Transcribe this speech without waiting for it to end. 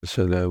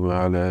السلام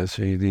على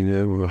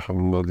سيدنا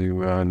محمد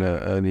وعلى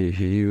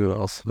آله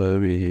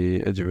وأصحابه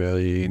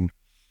أجمعين.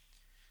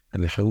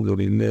 الحمد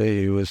لله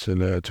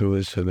والصلاة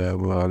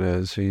والسلام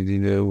على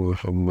سيدنا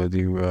محمد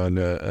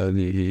وعلى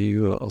آله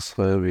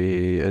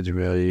وأصحابه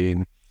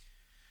أجمعين.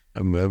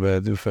 أما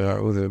بعد،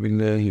 فأعوذ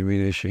بالله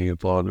من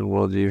الشيطان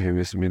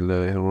الرجيم. بسم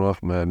الله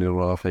الرحمن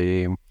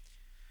الرحيم.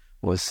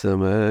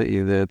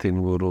 والسماء ذات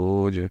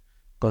البروج،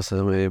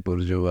 قسم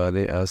برج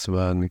والے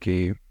آسمان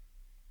کی.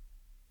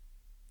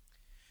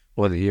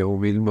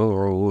 والیوم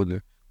الموعود،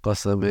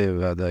 قسم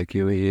وعدہ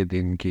کی ہوئی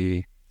دن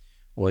کی.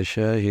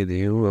 وشاہد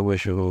و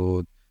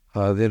مشہود،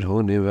 حاضر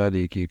ہونے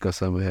والی کی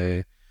قسم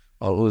ہے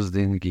اور اس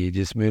دن کی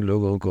جس میں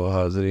لوگوں کو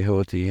حاضری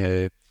ہوتی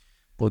ہے.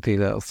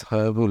 قتل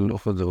اصحاب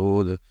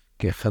الاخدود،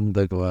 کہ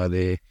خندق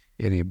والے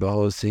یعنی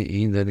بہت سی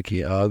ایندھن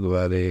کی آگ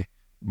والے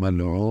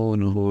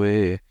ملعون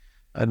ہوئے.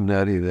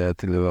 النار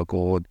ذات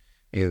الوقود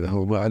اذ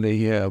هم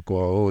علیہ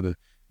قعود،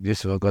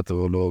 جس وقت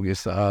وہ لوگ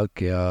اس آگ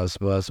کے آس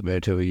پاس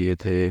بیٹھے ہوئے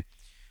تھے.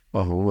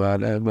 وَهُمْ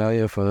عَلَى مَا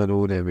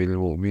يَفْعَلُونَ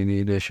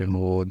بِالْمُؤْمِنِينَ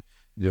شَهُودٌ،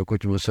 جو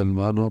کچھ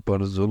مسلمانوں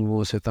پر ظلم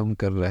و ستم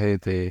کر رہے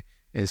تھے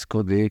اس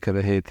کو دیکھ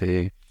رہے تھے.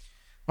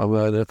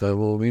 وَمَا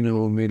نَقَمُوا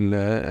مِنْهُمْ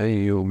إِلَّا أَن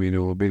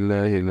يُؤْمِنُوا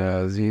بِاللَّهِ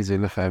الْعَزِيزِ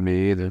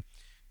الْحَمِيدِ،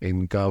 ان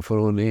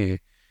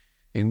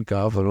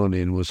کافروں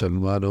نے ان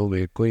مسلمانوں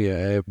میں کوئی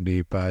عیب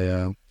نہیں پایا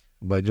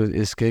بجز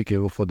اس کے کہ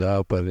وہ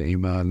خدا پر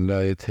ایمان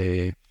لائے تھے.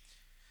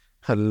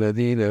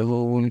 الَّذِي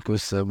لَهُ مُلْكُ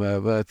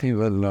السَّمَاوَاتِ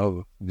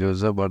وَالْأَرْضِ، جو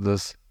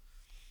زبردست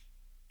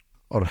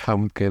اور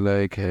حمد کے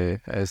لائق ہے،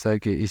 ایسا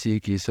کہ اسی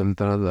کی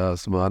سلطنت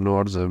آسمان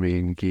اور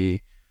زمین کی.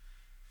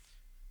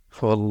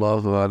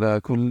 واللہ علی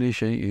کل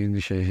شیء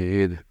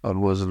شہید، اور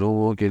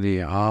مظلوموں کے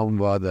لیے عام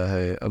وعدہ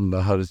ہے،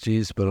 اللہ ہر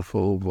چیز پر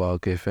خوب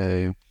واقف ہے.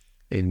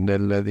 ان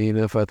الذین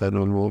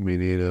فتنوا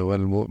المؤمنین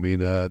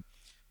والمؤمنات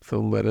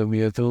ثم لم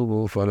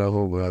يتوبوا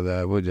فلهم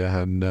عذاب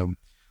جہنم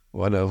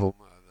ولهم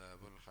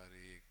عذاب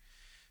الحریق،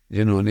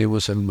 جنہوں نے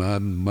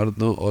مسلمان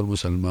مردوں اور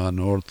مسلمان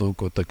عورتوں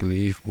کو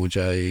تکلیف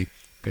پہنچائی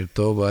پھر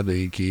توبہ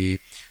نہیں کی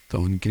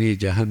تو ان کے لیے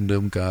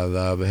جہنم کا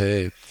عذاب ہے.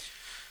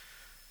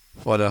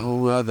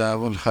 وَلَهُمْ عَذَابُ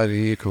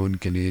الْحَرِيقِ، ان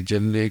کے لیے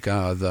جلنے کا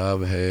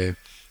عذاب ہے.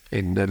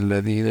 إِنَّ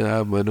الَّذِينَ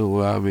آمَنُوا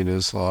وَعَمِلُوا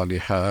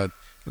الصَّالِحَاتِ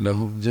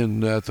لَهُمْ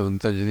جَنَّاتٌ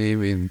تَجْرِي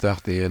مِن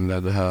تَحْتِهَا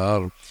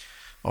الْأَنْهَارُ،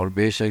 اور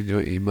بے شک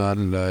جو ایمان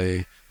لائے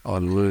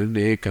اور انہوں نے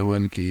نیک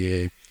عمل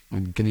کیے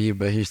ان کے لیے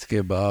بہشت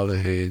کے باغ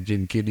ہیں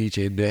جن کے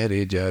نیچے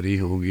نہریں جاری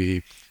ہوں گی.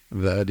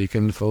 ذَلِكَ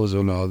الْفَوْزُ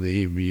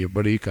الْعَظِيمُ، یہ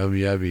بڑی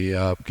کامیابی ہے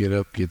آپ کی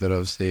رب کی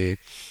طرف سے.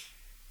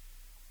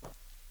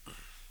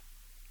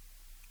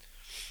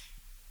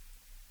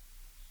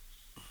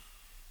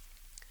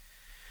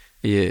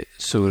 یہ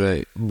سورہ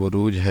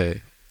بروج ہے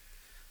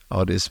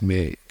اور اس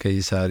میں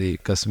کئی ساری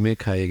قسمیں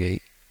کھائی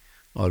گئیں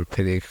اور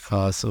پھر ایک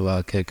خاص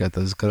واقعے کا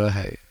تذکرہ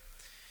ہے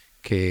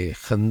کہ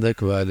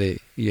خندق والے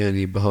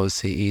یعنی بہت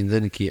سی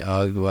ایندھن کی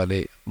آگ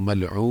والے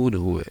ملعون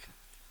ہوئے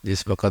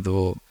جس وقت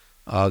وہ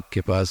آگ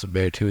کے پاس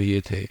بیٹھے ہوئے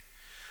تھے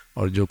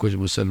اور جو کچھ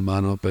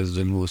مسلمانوں پر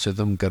ظلم و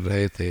ستم کر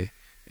رہے تھے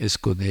اس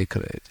کو دیکھ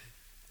رہے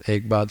تھے.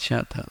 ایک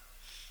بادشاہ تھا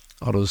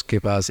اور اس کے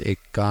پاس ایک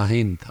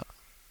کاہن تھا.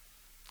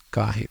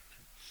 کاہن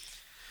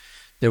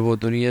جب وہ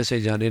دنیا سے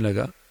جانے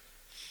لگا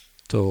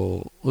تو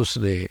اس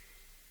نے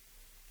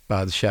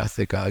بادشاہ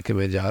سے کہا کہ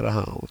میں جا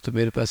رہا ہوں تو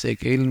میرے پاس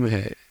ایک علم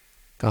ہے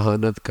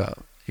کہانت کا،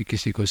 یہ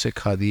کسی کو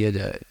سکھا دیا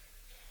جائے.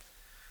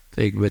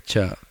 تو ایک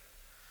بچہ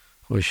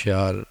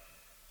ہوشیار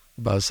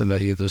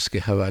باصلاحیت اس کے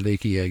حوالے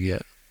کیا گیا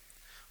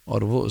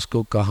اور وہ اس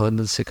کو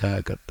کہانت سکھایا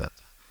کرتا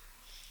تھا.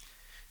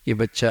 یہ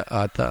بچہ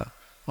آتا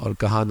اور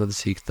کہانت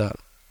سیکھتا.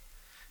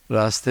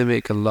 راستے میں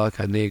ایک اللہ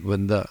کا نیک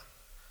بندہ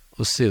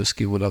اس سے اس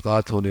کی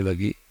ملاقات ہونے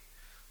لگی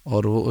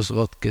اور وہ اس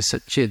وقت کے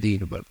سچے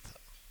دین پر تھا،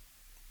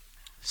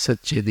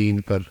 سچے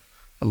دین پر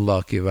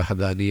اللہ کی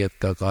وحدانیت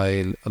کا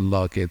قائل،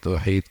 اللہ کے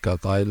توحید کا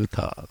قائل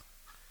تھا.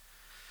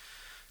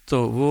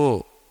 تو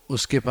وہ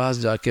اس کے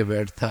پاس جا کے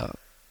بیٹھتا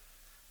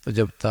تو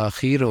جب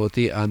تاخیر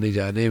ہوتی آنے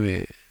جانے میں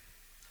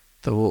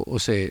تو وہ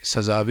اسے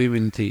سزا بھی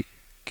ملتی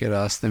کہ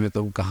راستے میں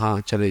تم کہاں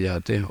چلے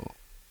جاتے ہو.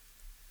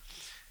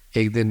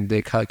 ایک دن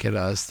دیکھا کہ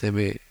راستے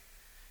میں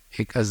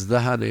ایک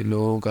اژدہا نے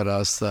لوگوں کا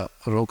راستہ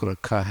روک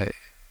رکھا ہے.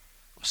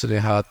 اس نے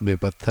ہاتھ میں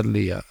پتھر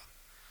لیا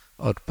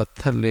اور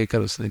پتھر لے کر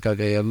اس نے کہا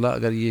کہ اللہ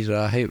اگر یہ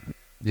راہب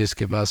جس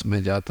کے پاس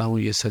میں جاتا ہوں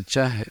یہ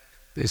سچا ہے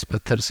تو اس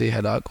پتھر سے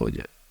ہلاک ہو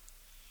جائے،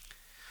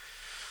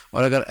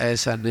 اور اگر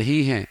ایسا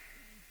نہیں ہے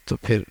تو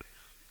پھر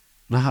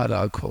نہ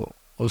ہلاک ہو.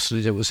 اس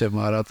نے جب اسے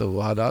مارا تو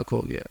وہ ہلاک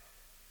ہو گیا.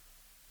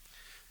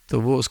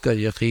 تو وہ اس کا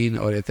یقین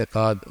اور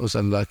اعتقاد اس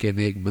اللہ کے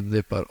نیک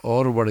بندے پر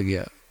اور بڑھ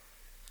گیا.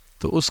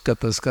 تو اس کا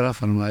تذکرہ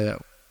فرمایا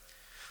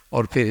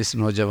اور پھر اس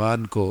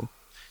نوجوان کو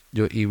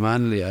جو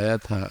ایمان لے آیا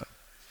تھا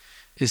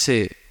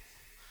اسے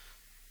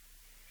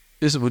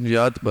اس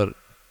بنیاد پر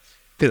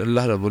پھر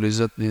اللہ رب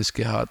العزت نے اس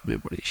کے ہاتھ میں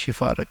بڑی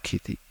شفا رکھی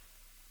تھی،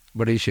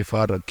 بڑی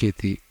شفا رکھی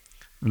تھی.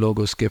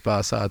 لوگ اس کے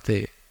پاس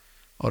آتے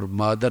اور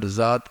مادر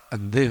ذات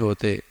اندھے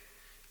ہوتے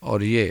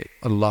اور یہ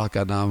اللہ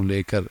کا نام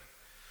لے کر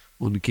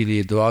ان کے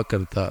لیے دعا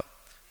کرتا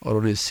اور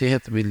انہیں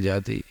صحت مل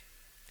جاتی.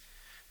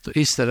 تو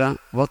اس طرح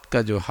وقت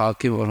کا جو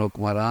حاکم اور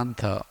حکمران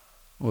تھا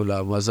وہ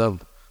لا مذہب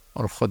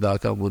اور خدا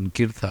کا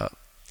منکر تھا۔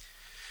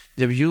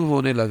 جب یوں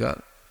ہونے لگا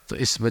تو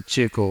اس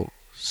بچے کو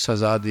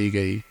سزا دی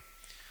گئی،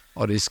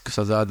 اور اس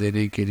سزا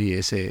دینے کے لیے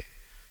اسے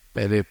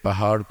پہلے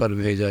پہاڑ پر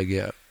بھیجا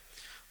گیا،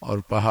 اور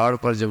پہاڑ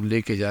پر جب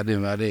لے کے جانے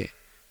والے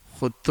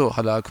خود تو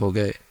ہلاک ہو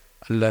گئے،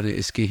 اللہ نے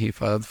اس کی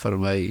حفاظت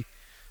فرمائی۔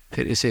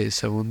 پھر اسے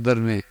سمندر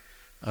میں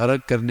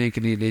غرق کرنے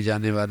کے لیے لے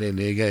جانے والے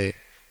لے گئے،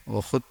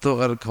 وہ خود تو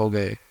غرق ہو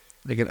گئے،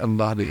 لیکن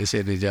اللہ نے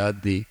اسے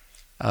نجات دی۔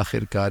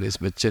 آخر کار اس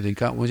بچے نے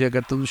کہا مجھے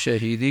اگر تم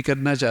شہیدی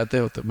کرنا چاہتے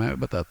ہو تو میں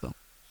بتاتا ہوں،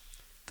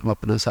 تم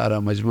اپنا سارا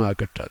مجموعہ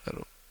اکٹھا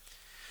کرو،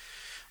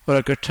 اور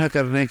اکٹھا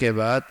کرنے کے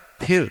بعد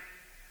پھر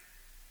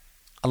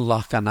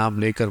اللہ کا نام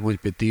لے کر مجھ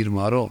پہ تیر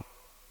مارو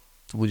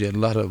تو مجھے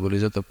اللہ رب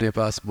العزت اپنے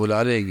پاس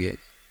بلا لیں گے۔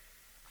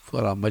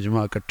 پورا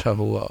مجموعہ اکٹھا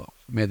ہوا،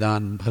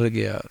 میدان بھر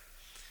گیا،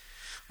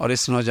 اور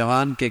اس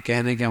نوجوان کے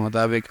کہنے کے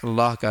مطابق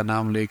اللہ کا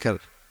نام لے کر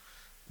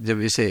جب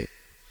اسے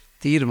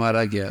تیر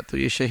مارا گیا تو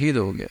یہ شہید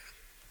ہو گیا،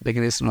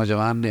 لیکن اس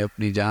نوجوان نے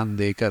اپنی جان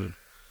دے کر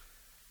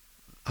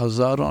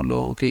ہزاروں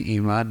لوگوں کے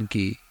ایمان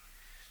کی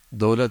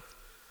دولت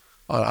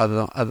اور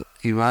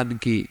ایمان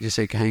کی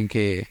جسے کہیں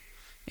کہ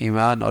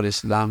ایمان اور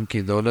اسلام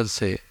کی دولت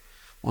سے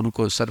ان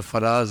کو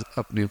سرفراز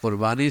اپنی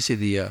قربانی سے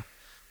دیا۔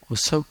 وہ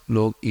سب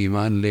لوگ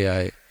ایمان لے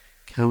آئے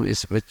کہ ہم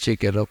اس بچے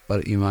کے رب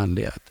پر ایمان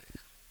لے آتے ہیں۔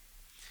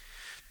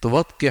 تو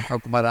وقت کے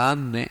حکمران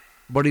نے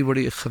بڑی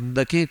بڑی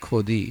خندقیں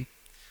کھودی،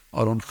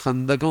 اور ان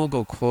خندقوں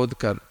کو کھود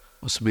کر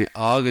اس میں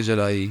آگ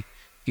جلائی،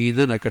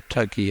 ایندھن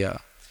اکٹھا کیا،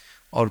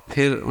 اور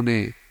پھر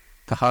انہیں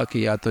کہا کہ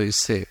یا تو اس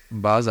سے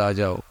باز آ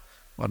جاؤ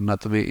ورنہ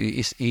تمہیں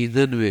اس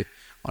ایندھن میں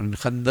اور ان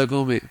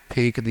خندقوں میں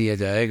پھینک دیا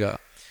جائے گا۔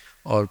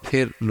 اور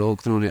پھر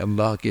لوگوں نے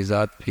اللہ کی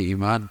ذات پہ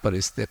ایمان پر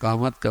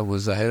استقامت کا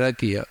مظاہرہ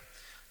کیا،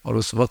 اور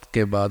اس وقت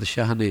کے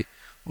بادشاہ نے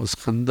اس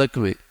خندق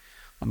میں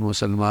ان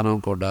مسلمانوں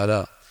کو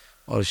ڈالا،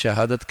 اور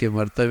شہادت کے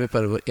مرتبے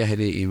پر وہ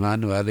اہل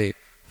ایمان والے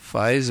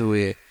فائز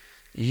ہوئے۔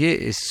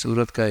 یہ اس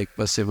صورت کا ایک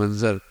پس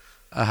منظر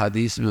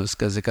احادیث میں اس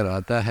کا ذکر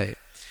آتا ہے۔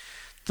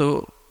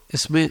 تو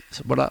اس میں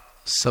بڑا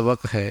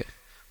سبق ہے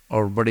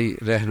اور بڑی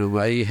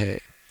رہنمائی ہے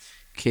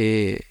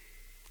کہ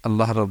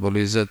اللہ رب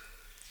العزت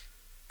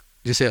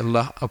جسے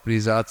اللہ اپنی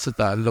ذات سے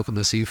تعلق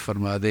نصیب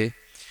فرما دے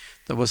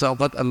تو بس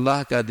اوقات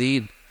اللہ کا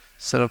دین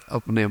صرف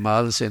اپنے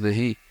مال سے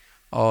نہیں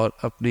اور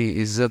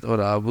اپنی عزت اور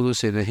آبرو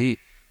سے نہیں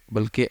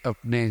بلکہ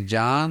اپنے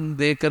جان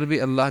دے کر بھی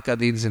اللہ کا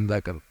دین زندہ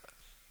کرتا۔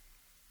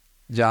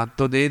 جان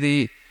تو دے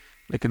دی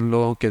لیکن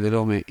لوگوں کے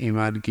دلوں میں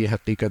ایمان کی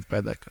حقیقت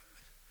پیدا کر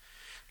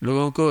دی،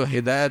 لوگوں کو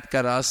ہدایت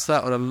کا راستہ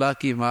اور اللہ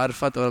کی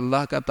معرفت اور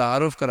اللہ کا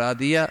تعارف کرا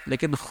دیا،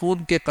 لیکن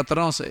خون کے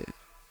قطروں سے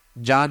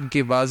جان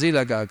کی بازی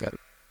لگا کر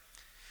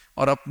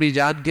اور اپنی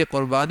جان کی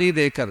قربانی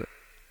دے کر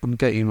ان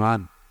کا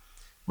ایمان،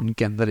 ان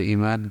کے اندر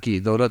ایمان کی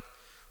دولت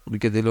ان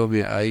کے دلوں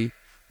میں آئی،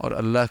 اور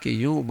اللہ کی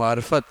یوں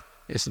معرفت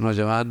اس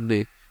نوجوان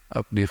نے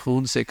اپنی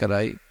خون سے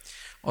کرائی۔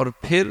 اور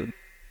پھر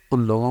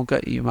ان لوگوں کا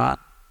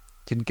ایمان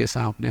جن کے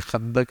سامنے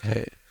خندق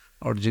ہے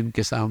اور جن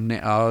کے سامنے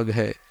آگ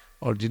ہے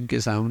اور جن کے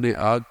سامنے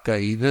آگ کا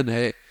ایندھن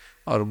ہے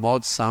اور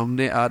موت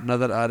سامنے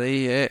نظر آ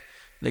رہی ہے،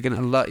 لیکن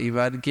اللہ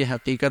ایمان کی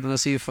حقیقت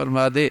نصیب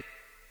فرما دے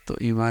تو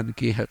ایمان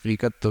کی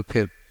حقیقت تو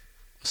پھر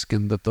اس کے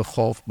اندر تو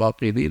خوف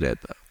باقی نہیں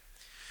رہتا،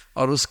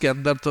 اور اس کے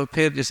اندر تو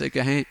پھر جسے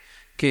کہیں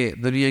کہ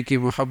دنیا کی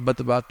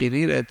محبت باقی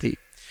نہیں رہتی۔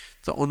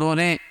 تو انہوں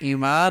نے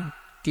ایمان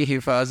کی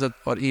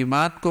حفاظت اور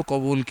ایمان کو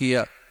قبول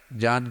کیا،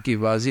 جان کی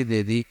بازی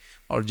دے دی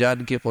اور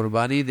جان کی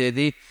قربانی دے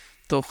دی،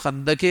 تو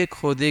خندقیں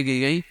کھودی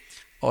گئیں،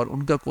 اور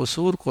ان کا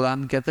قصور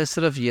قرآن کہتا ہے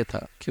صرف یہ تھا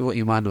کہ وہ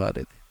ایمان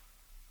والے تھے،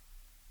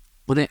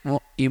 وہ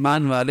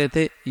ایمان والے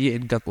تھے، یہ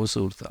ان کا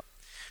قصور تھا۔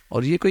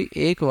 اور یہ کوئی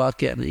ایک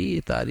واقعہ نہیں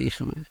ہے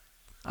تاریخ میں،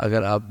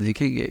 اگر آپ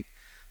دیکھیں گے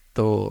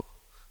تو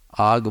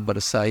آگ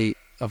برسائی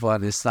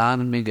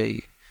افغانستان میں گئی،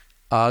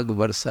 آگ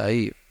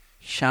برسائی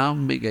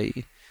شام میں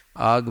گئی،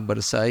 آگ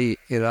برسائی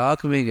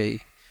عراق میں گئی،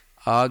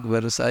 آگ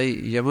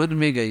برسائی یمن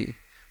میں گئی،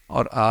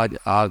 اور آج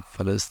آگ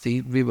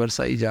فلسطین بھی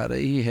برسائی جا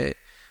رہی ہے،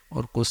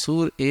 اور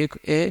قصور ایک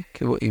ہے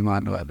کہ وہ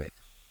ایمان والے،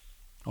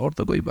 اور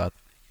تو کوئی بات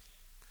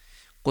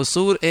نہیں،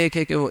 قصور ایک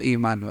ہے کہ وہ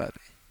ایمان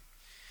والے۔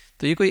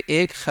 تو یہ کوئی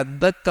ایک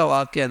خندق کا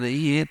واقعہ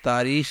نہیں ہے،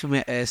 تاریخ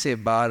میں ایسے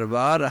بار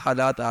بار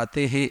حالات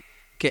آتے ہیں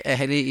کہ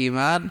اہل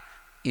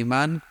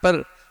ایمان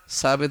پر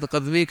ثابت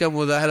قدمی کا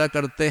مظاہرہ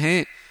کرتے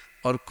ہیں،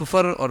 اور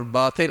کفر اور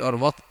باطل اور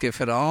وقت کے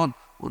فرعون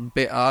ان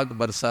پہ آگ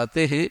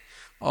برساتے ہیں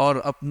اور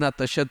اپنا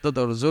تشدد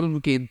اور ظلم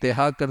کی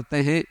انتہا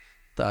کرتے ہیں۔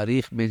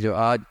 تاریخ میں جو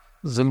آج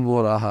ظلم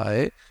ہو رہا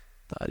ہے،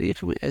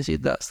 تاریخ میں ایسی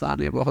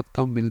داستانیں بہت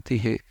کم ملتی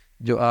ہیں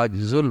جو آج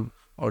ظلم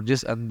اور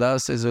جس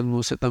انداز سے ظلم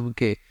و ستم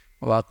کے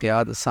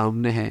واقعات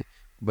سامنے ہیں،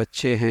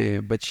 بچے ہیں،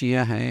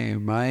 بچیاں ہیں،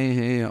 مائیں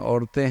ہیں،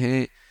 عورتیں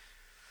ہیں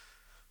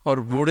اور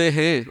بوڑھے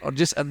ہیں، اور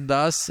جس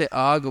انداز سے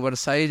آگ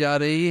برسائی جا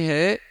رہی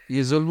ہے،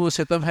 یہ ظلم و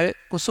ستم ہے۔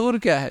 قصور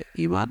کیا ہے؟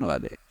 ایمان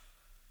والے۔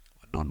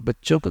 ان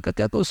بچوں کا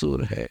کیا قصور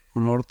ہے؟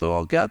 ان عورتوں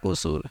کا کیا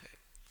قصور ہے؟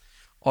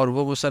 اور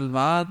وہ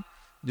مسلمان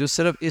جو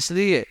صرف اس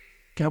لیے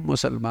کہ کہ ہم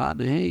مسلمان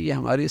ہیں، یہ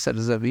ہماری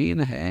سرزمین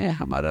ہے،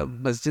 ہمارا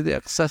مسجد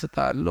اقصی سے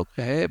تعلق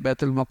ہے،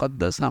 بیت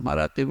المقدس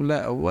ہمارا قبلہ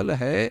اول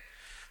ہے،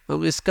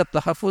 ہم اس کا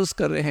تحفظ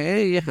کر رہے ہیں،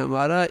 یہ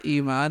ہمارا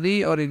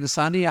ایمانی اور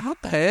انسانی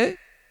حق ہے.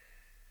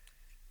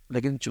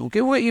 لیکن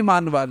چونکہ وہ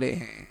ایمان والے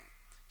ہیں،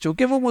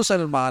 چونکہ وہ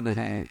مسلمان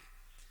ہیں،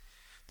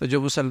 تو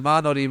جو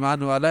مسلمان اور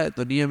ایمان والا ہے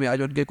دنیا میں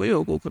آج ان کے کوئی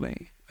حقوق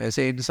نہیں.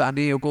 ویسے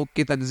انسانی حقوق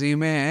کی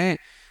تنظیمیں ہیں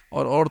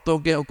اور عورتوں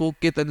کے حقوق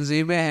کی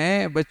تنظیمیں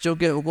ہیں، بچوں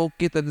کے حقوق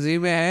کی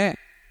تنظیمیں ہیں،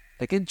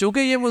 لیکن چونکہ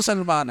یہ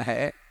مسلمان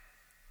ہے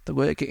تو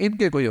گویا کہ ان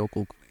کے کوئی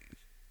حقوق نہیں.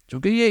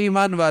 چونکہ یہ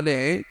ایمان والے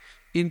ہیں،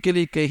 ان کے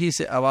لیے کہیں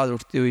سے آواز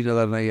اٹھتی ہوئی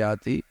نظر نہیں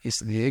آتی،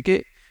 اس لیے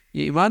کہ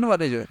یہ ایمان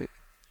والے جو ہیں.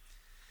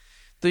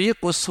 تو یہ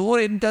قصور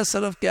ان کا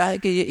صرف کیا ہے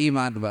کہ یہ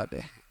ایمان والے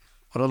ہیں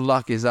اور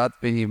اللہ کی ذات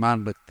پہ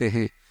ایمان رکھتے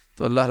ہیں.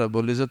 تو اللہ رب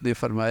العزت نے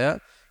فرمایا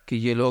کہ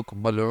یہ لوگ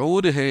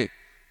ملعون ہیں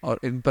اور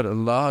ان پر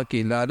اللہ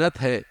کی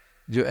لعنت ہے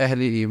جو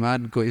اہل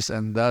ایمان کو اس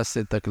انداز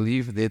سے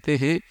تکلیف دیتے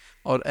ہیں.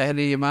 اور اہل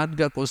ایمان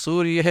کا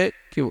قصور یہ ہے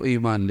کہ وہ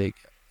ایمان لے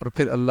گیا. اور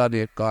پھر اللہ نے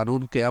ایک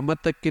قانون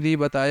قیامت تک کے لیے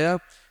بتایا،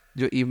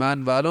 جو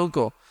ایمان والوں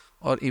کو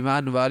اور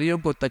ایمان والیوں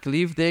کو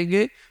تکلیف دیں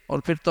گے اور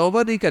پھر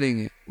توبہ نہیں کریں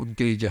گے، ان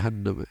کے لیے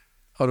جہنم ہے،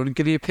 اور ان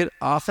کے لیے پھر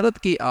آخرت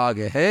کی آگ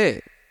ہے،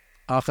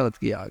 آخرت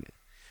کی آگ ہے.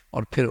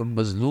 اور پھر ان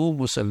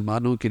مظلوم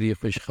مسلمانوں کے لیے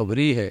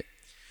خوشخبری ہے،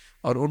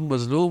 اور ان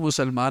مظلوم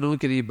مسلمانوں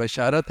کے لیے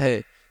بشارت ہے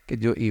کہ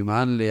جو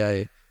ایمان لے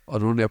آئے اور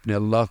انہوں نے اپنے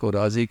اللہ کو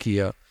راضی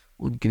کیا،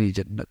 ان کے لیے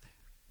جنت ہے.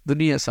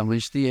 دنیا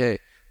سمجھتی ہے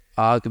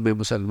آگ میں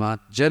مسلمان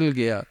جل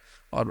گیا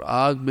اور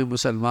آگ میں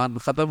مسلمان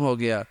ختم ہو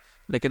گیا،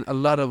 لیکن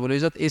اللہ رب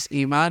العزت اس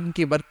ایمان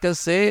کی برکت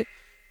سے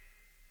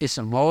اس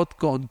موت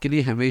کو ان کے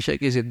لیے ہمیشہ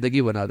کی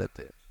زندگی بنا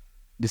دیتے ہیں،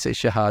 جسے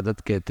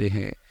شہادت کہتے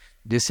ہیں،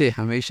 جسے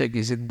ہمیشہ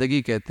کی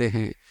زندگی کہتے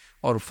ہیں.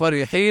 اور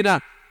فرحین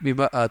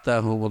بما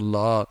آتاہم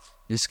اللہ،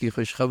 جس کی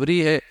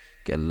خوشخبری ہے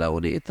کہ اللہ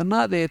انہیں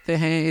اتنا دیتے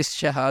ہیں اس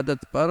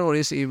شہادت پر اور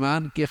اس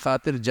ایمان کی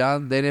خاطر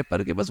جان دینے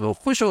پر کہ بس وہ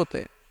خوش ہوتے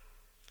ہیں،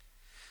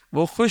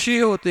 وہ خوشی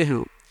ہوتے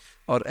ہیں.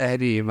 اور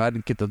اہل ایمان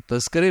کے تو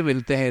تذکرے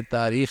ملتے ہیں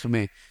تاریخ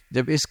میں،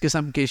 جب اس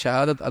قسم کی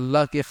شہادت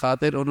اللہ کی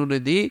خاطر انہوں نے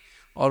دی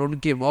اور ان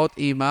کی موت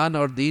ایمان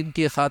اور دین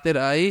کی خاطر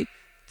آئی،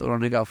 تو انہوں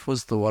نے کہا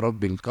فزت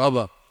ورب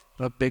الکعبہ،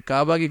 رب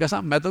کعبہ کی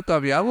قسم میں تو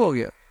کامیاب ہو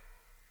گیا.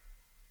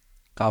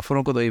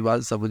 کافروں کو تو یہ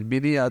بات سمجھ بھی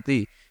نہیں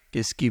آتی کہ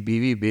اس کی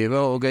بیوی بیوہ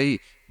ہو گئی،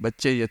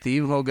 بچے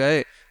یتیم ہو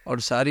گئے، اور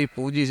ساری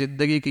پونجی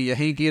زندگی کی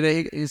یہیں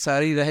کی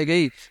ساری رہ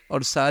گئی،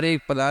 اور سارے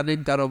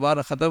پلاننگ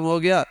کاروبار ختم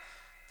ہو گیا،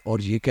 اور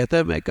یہ کہتا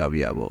ہے میں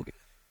کامیاب ہو گیا.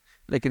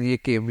 لیکن یہ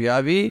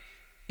کامیابی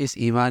اس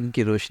ایمان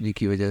کی روشنی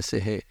کی وجہ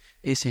سے ہے،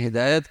 اس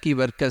ہدایت کی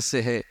برکت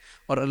سے ہے،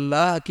 اور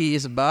اللہ کی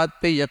اس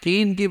بات پہ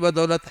یقین کی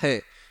بدولت ہے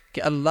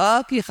کہ اللہ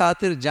کی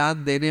خاطر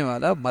جان دینے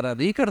والا مرا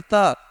نہیں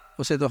کرتا،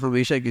 اسے تو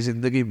ہمیشہ کی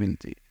زندگی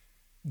ملتی.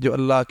 جو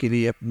اللہ کے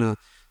لیے اپنا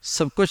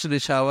سب کچھ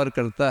نشاور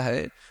کرتا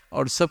ہے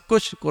اور سب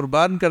کچھ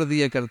قربان کر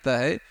دیا کرتا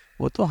ہے،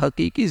 وہ تو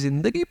حقیقی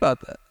زندگی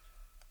پاتا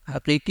ہے،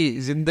 حقیقی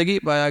زندگی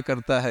پایا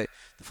کرتا ہے.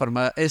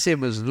 فرمایا ایسے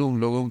مظلوم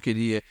لوگوں کے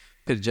لیے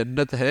پھر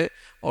جنت ہے،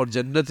 اور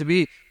جنت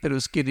بھی پھر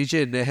اس کے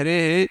نیچے نہریں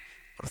ہیں.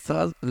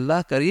 اور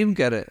اللہ کریم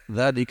کہہ رہے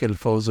ذالک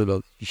الفوز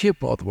العظیم، یہ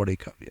بہت بڑی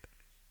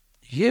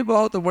کامیابی، یہ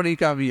بہت بڑی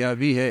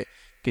کامیابی ہے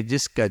کہ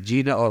جس کا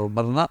جینا اور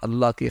مرنا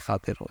اللہ کی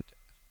خاطر ہو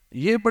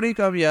جائے. یہ بڑی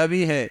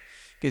کامیابی ہے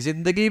کہ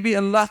زندگی بھی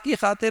اللہ کی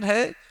خاطر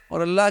ہے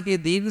اور اللہ کے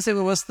دین سے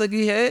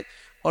وابستگی ہے،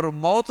 اور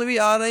موت بھی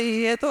آ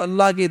رہی ہے تو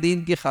اللہ کے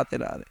دین کی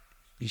خاطر آ رہی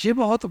ہے. یہ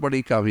بہت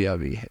بڑی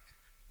کامیابی ہے.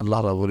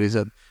 اللہ رب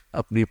العزت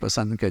اپنی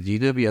پسند کا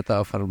جینا بھی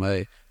عطا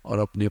فرمائے اور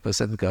اپنی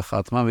پسند کا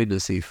خاتمہ بھی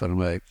نصیب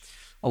فرمائے.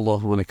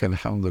 اللہم لک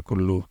الحمد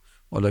کلو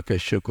ولک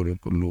الشکر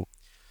کلو.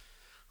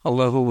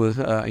 اللہم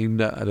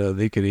اعنا علی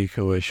ذکرک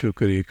و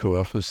شکرک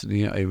و حسن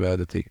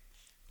عبادتک.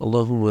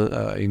 اللہم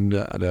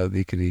اعنا علی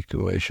ذکرک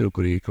و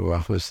شکرک و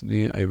حسن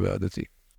عبادتک.